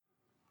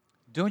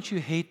Don't you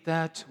hate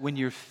that when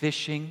you're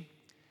fishing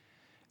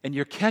and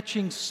you're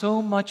catching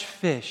so much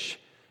fish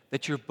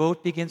that your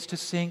boat begins to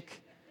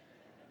sink?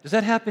 Does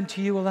that happen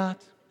to you a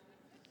lot?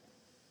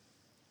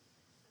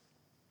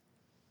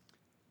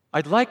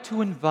 I'd like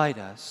to invite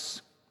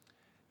us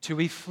to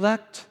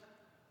reflect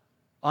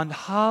on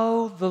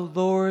how the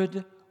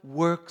Lord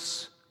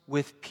works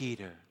with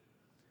Peter,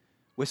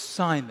 with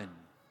Simon,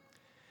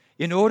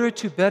 in order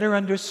to better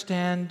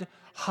understand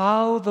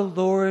how the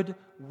Lord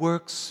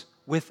works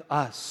with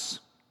us.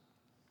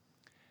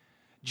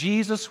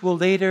 Jesus will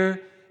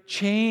later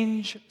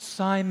change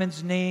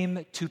Simon's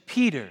name to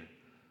Peter,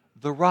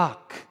 the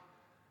rock.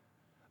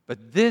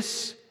 But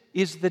this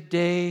is the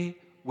day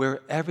where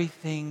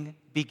everything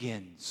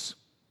begins.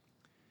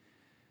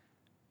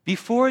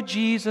 Before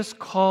Jesus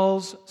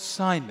calls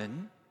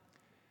Simon,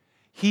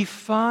 he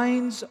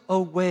finds a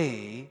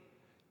way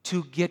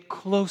to get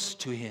close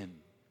to him.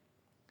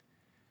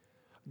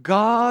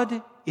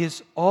 God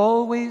is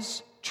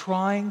always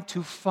trying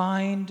to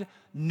find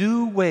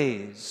new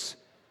ways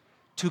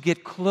to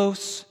get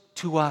close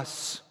to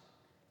us.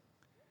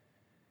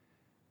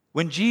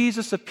 When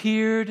Jesus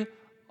appeared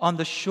on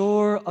the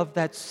shore of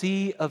that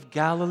Sea of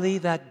Galilee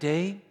that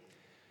day,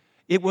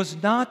 it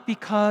was not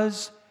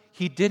because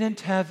he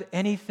didn't have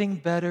anything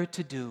better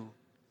to do.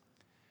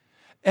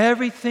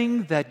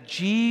 Everything that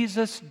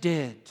Jesus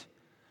did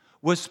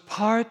was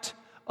part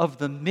of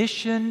the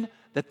mission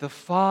that the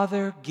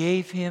Father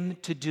gave him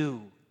to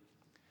do.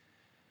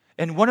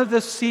 And one of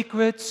the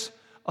secrets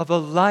of a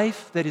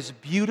life that is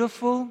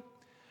beautiful,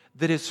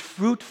 that is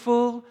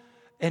fruitful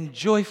and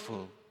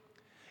joyful,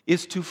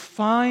 is to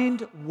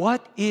find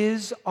what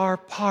is our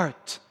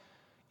part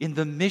in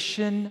the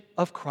mission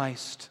of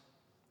Christ.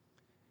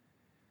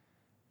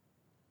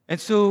 And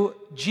so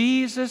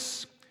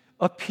Jesus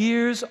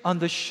appears on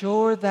the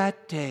shore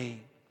that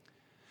day.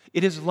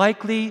 It is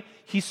likely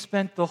he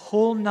spent the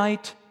whole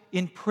night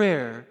in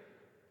prayer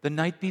the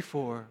night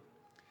before,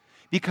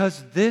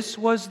 because this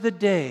was the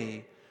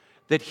day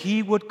that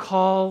he would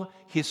call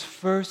his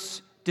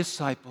first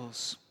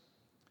disciples.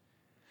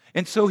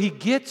 And so he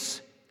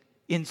gets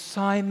in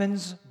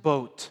Simon's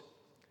boat.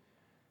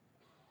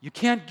 You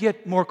can't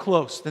get more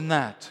close than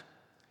that.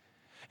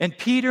 And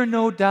Peter,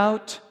 no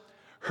doubt,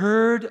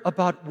 heard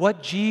about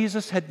what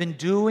Jesus had been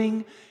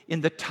doing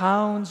in the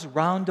towns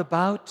round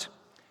about,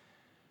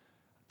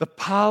 the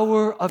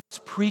power of his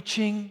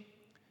preaching,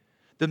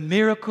 the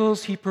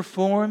miracles he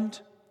performed.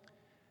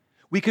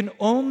 We can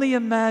only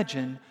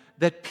imagine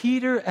that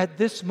Peter at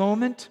this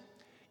moment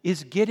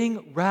is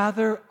getting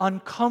rather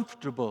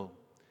uncomfortable,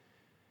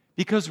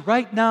 because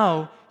right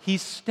now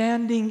he's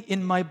standing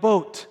in my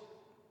boat.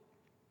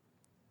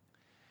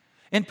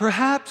 And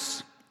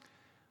perhaps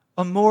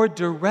a more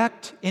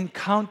direct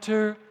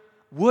encounter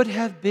would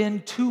have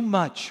been too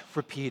much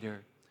for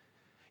Peter.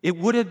 It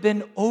would have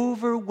been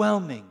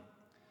overwhelming.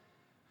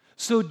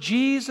 So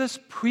Jesus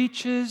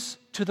preaches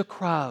to the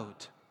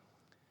crowd.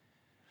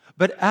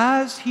 But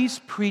as he's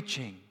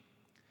preaching,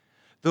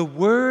 the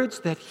words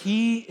that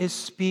he is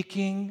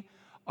speaking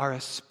are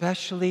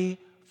especially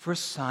for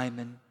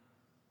Simon.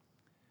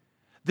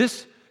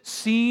 This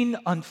scene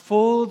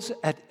unfolds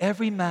at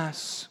every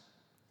Mass,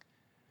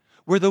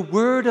 where the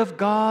Word of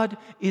God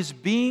is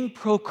being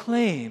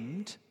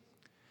proclaimed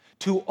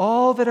to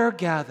all that are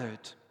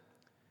gathered.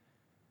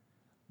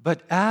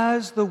 But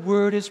as the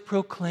Word is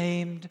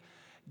proclaimed,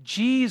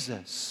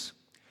 Jesus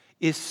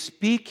is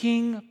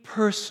speaking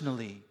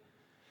personally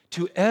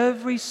to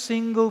every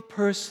single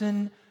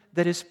person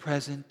that is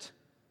present.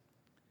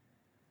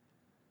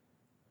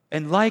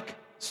 And like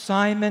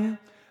Simon,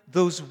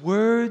 those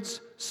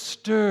words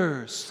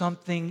stir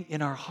something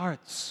in our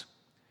hearts.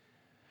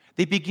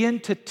 They begin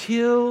to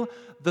till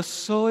the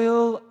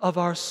soil of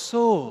our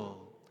soul,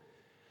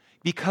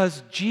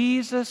 because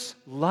Jesus,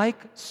 like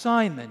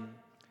Simon,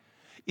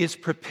 is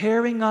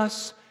preparing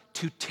us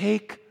to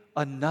take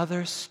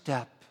another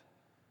step,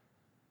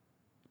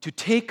 to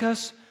take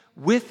us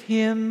with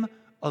him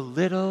a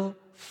little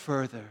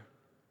further.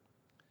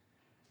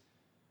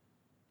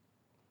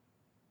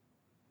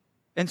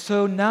 And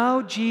so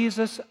now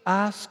Jesus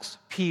asks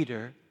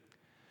Peter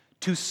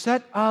to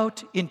set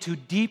out into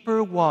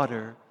deeper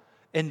water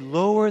and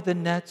lower the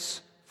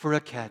nets for a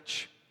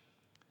catch.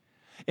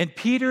 And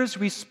Peter's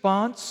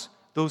response,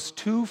 those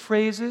two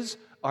phrases,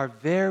 are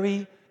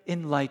very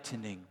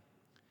enlightening.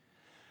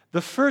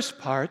 The first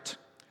part,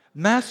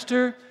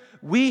 "Master,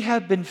 we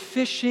have been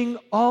fishing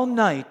all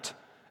night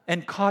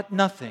and caught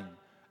nothing!"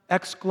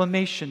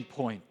 Exclamation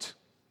point.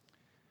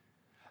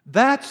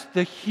 That's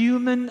the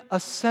human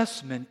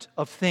assessment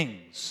of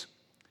things.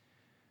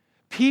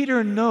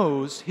 Peter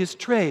knows his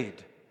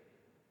trade.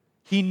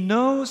 He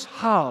knows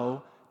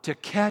how to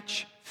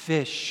catch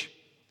fish.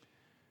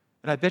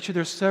 And I bet you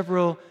there's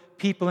several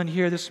people in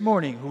here this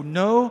morning who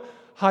know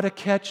how to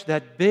catch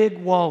that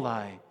big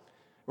walleye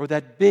or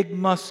that big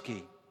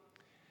muskie.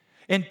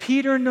 And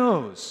Peter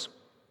knows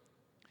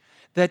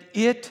that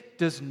it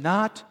does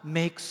not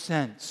make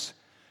sense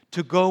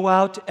to go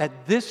out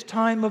at this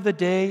time of the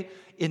day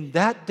in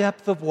that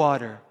depth of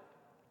water.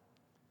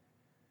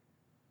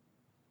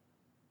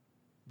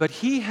 but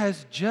he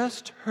has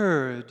just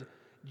heard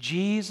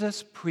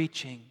Jesus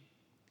preaching.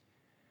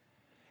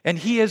 And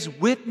he has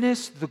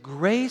witnessed the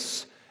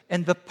grace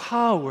and the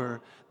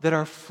power that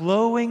are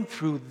flowing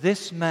through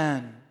this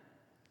man.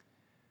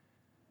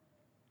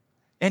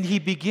 And he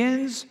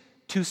begins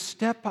to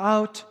step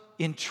out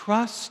in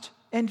trust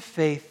and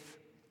faith.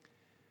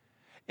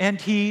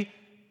 And he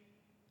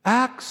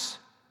acts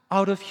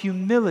out of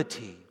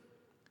humility.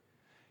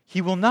 He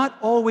will not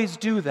always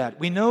do that.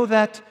 We know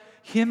that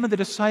him and the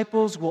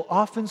disciples will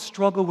often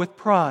struggle with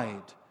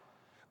pride.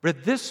 But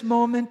at this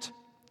moment,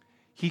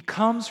 he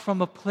comes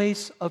from a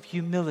place of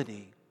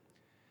humility.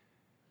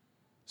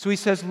 So he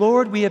says,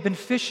 Lord, we have been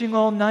fishing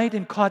all night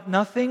and caught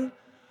nothing,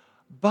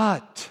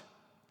 but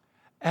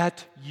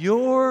at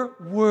your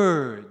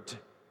word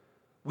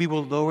we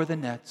will lower the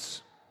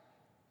nets.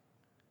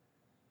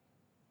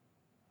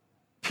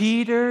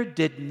 Peter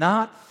did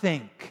not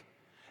think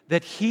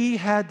that he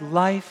had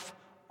life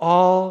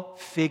all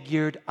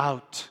figured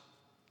out,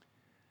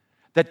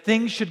 that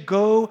things should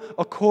go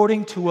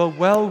according to a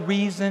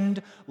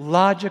well-reasoned,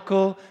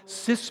 logical,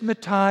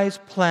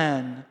 systematized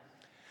plan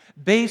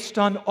based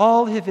on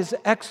all of his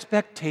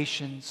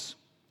expectations.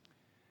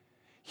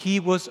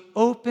 He was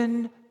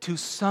open to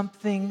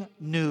something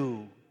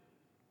new.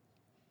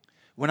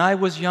 When I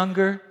was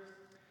younger,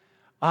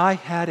 I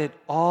had it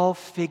all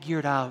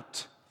figured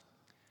out.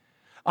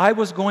 I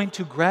was going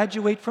to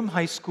graduate from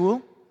high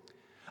school.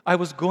 I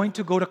was going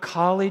to go to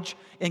college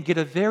and get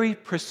a very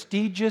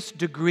prestigious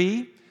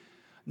degree,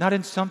 not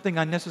in something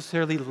I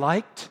necessarily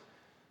liked,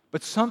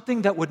 but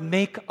something that would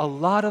make a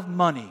lot of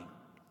money.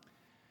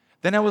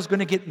 Then I was going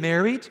to get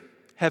married,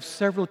 have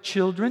several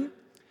children,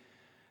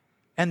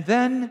 and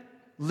then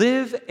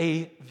live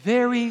a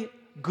very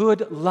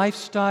good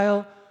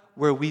lifestyle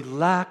where we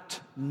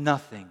lacked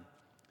nothing.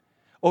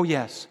 Oh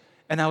yes,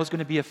 and I was going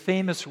to be a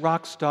famous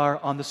rock star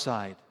on the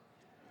side.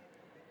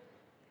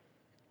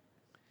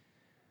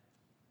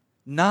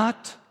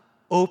 Not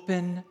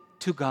open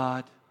to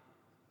God.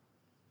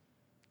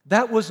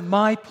 That was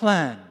my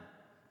plan.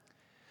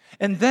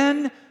 And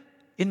then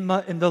in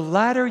the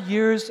latter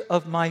years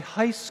of my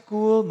high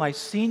school, my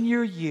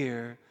senior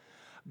year,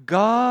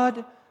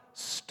 God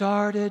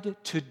started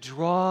to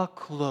draw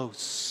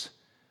close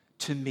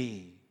to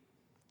me.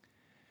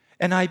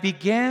 And I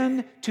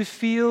began to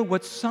feel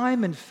what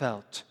Simon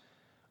felt,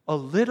 a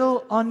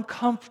little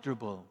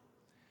uncomfortable.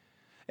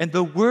 And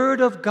the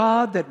Word of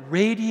God that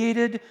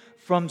radiated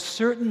from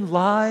certain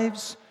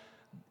lives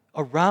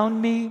around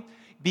me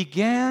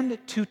began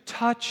to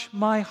touch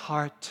my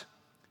heart.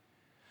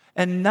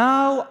 And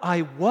now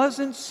I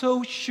wasn't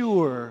so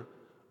sure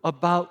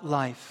about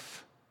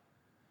life.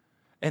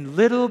 And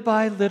little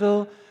by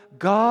little,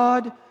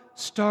 God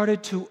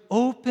started to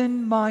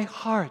open my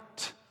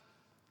heart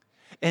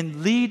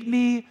and lead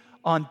me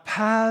on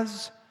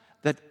paths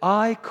that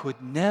I could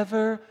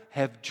never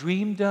have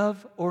dreamed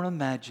of or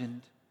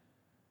imagined.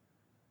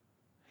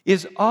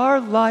 Is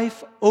our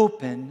life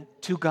open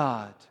to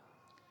God,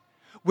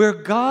 where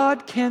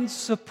God can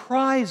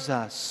surprise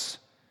us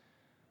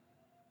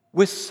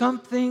with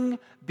something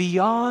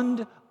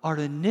beyond our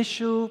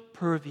initial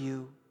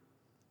purview?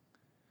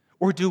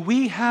 Or do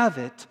we have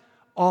it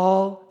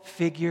all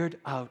figured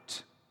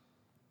out?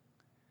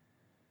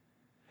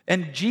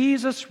 And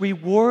Jesus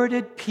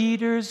rewarded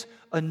Peter's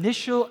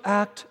initial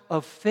act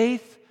of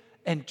faith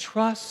and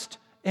trust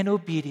and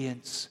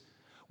obedience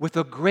with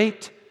a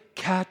great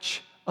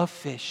catch of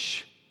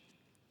fish.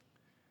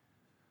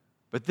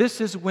 But this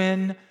is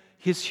when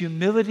his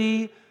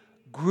humility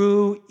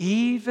grew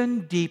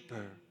even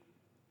deeper.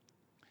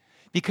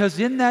 Because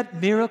in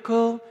that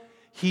miracle,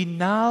 he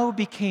now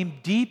became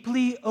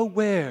deeply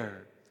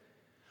aware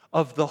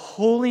of the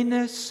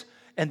holiness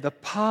and the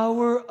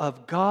power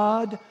of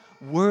God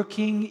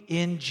working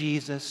in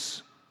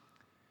Jesus.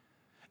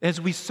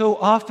 As we so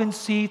often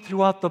see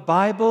throughout the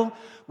Bible,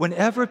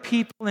 whenever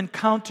people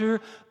encounter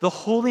the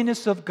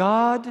holiness of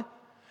God,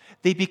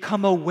 they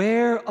become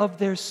aware of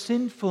their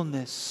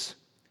sinfulness,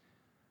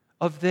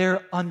 of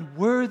their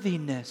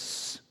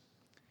unworthiness.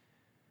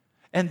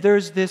 And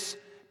there's this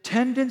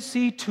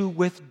tendency to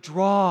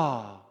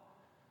withdraw,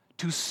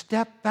 to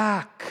step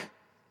back,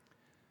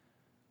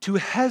 to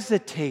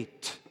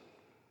hesitate.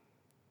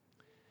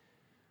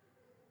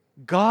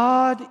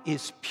 God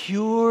is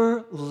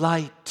pure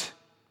light.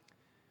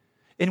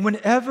 And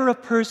whenever a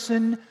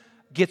person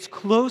gets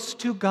close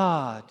to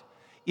God,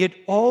 it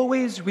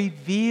always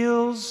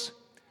reveals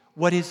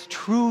what is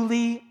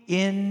truly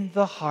in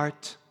the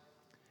heart.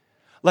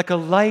 Like a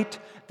light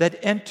that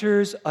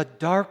enters a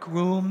dark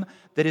room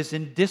that is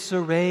in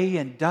disarray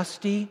and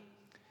dusty.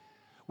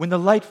 When the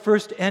light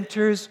first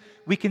enters,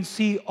 we can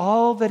see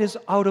all that is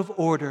out of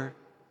order.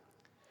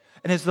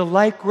 And as the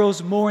light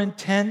grows more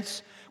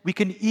intense, we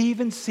can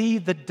even see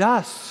the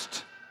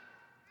dust.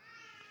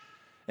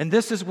 And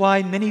this is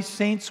why many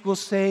saints will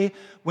say,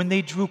 when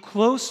they drew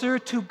closer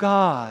to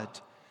God,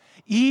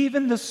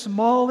 even the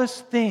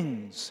smallest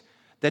things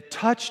that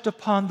touched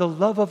upon the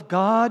love of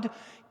God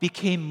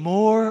became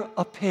more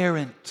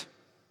apparent.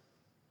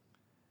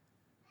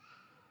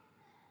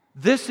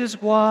 This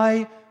is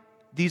why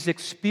these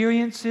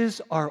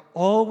experiences are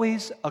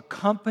always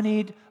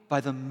accompanied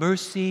by the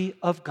mercy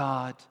of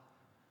God.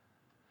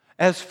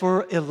 As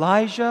for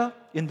Elijah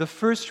in the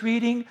first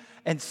reading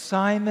and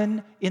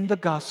Simon in the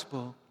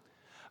gospel,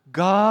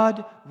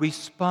 God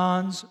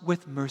responds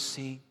with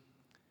mercy.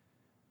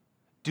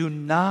 Do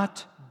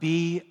not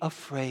be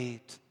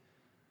afraid.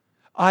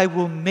 I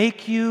will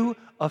make you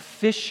a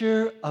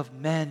fisher of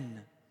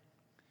men.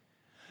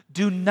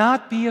 Do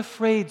not be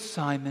afraid,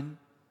 Simon.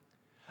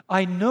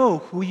 I know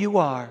who you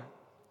are.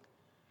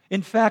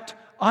 In fact,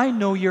 I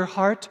know your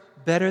heart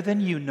better than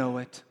you know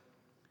it.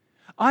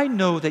 I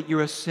know that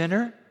you're a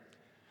sinner.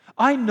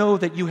 I know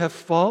that you have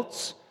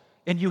faults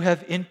and you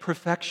have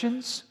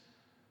imperfections.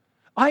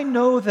 I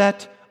know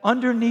that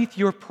underneath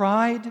your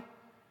pride,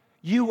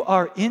 you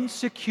are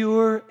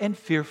insecure and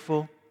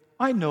fearful.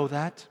 I know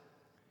that.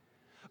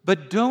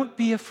 But don't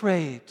be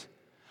afraid.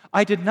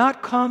 I did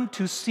not come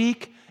to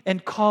seek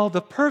and call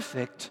the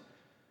perfect,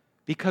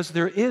 because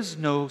there is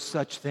no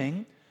such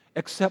thing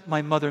except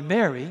my mother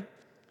Mary.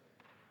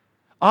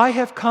 I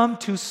have come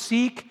to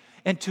seek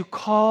and to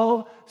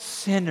call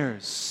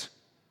sinners.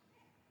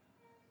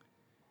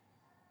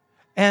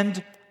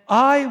 And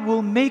I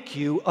will make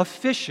you a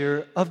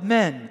fisher of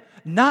men,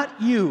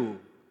 not you.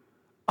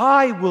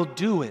 I will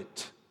do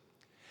it.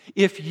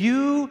 If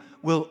you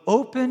will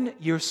open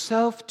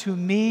yourself to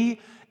me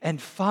and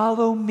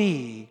follow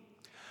me,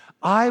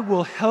 I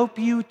will help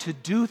you to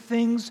do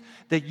things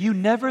that you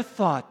never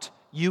thought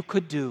you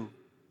could do.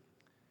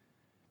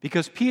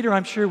 Because Peter,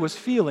 I'm sure, was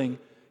feeling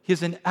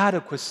his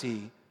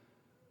inadequacy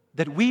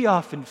that we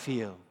often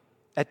feel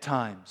at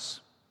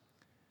times.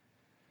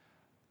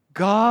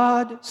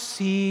 God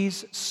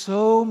sees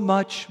so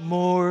much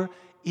more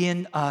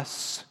in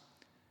us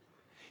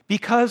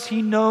because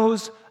He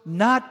knows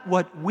not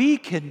what we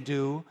can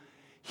do,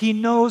 He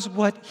knows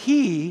what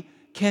He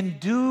can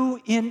do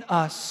in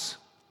us.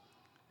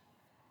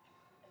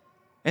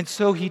 And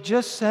so He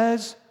just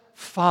says,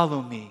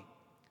 follow me,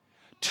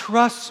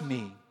 trust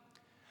me.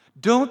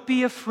 Don't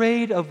be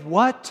afraid of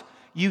what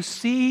you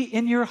see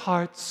in your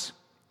hearts.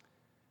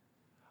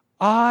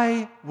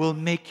 I will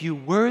make you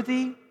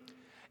worthy,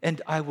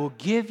 and I will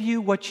give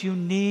you what you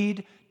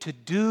need to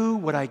do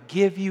what I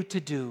give you to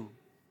do.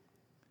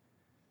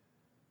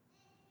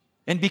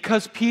 And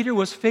because Peter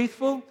was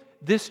faithful,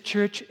 this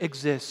church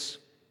exists.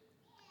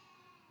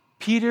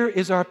 Peter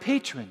is our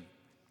patron.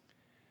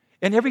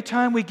 And every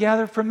time we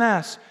gather for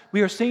Mass,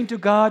 we are saying to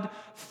God,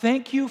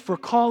 thank you for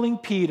calling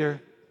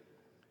Peter.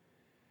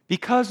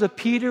 Because of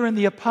Peter and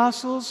the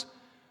apostles,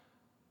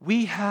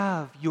 we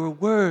have your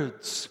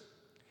words.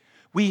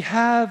 We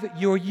have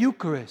your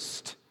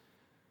Eucharist.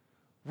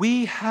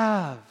 We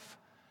have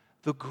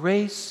the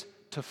grace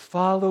to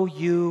follow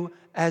you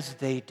as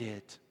they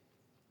did.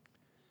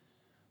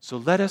 So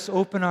let us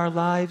open our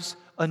lives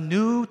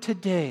anew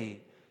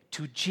today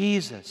to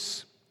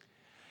Jesus,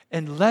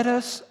 and let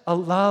us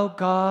allow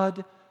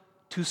God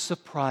to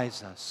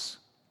surprise us.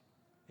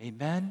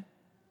 Amen.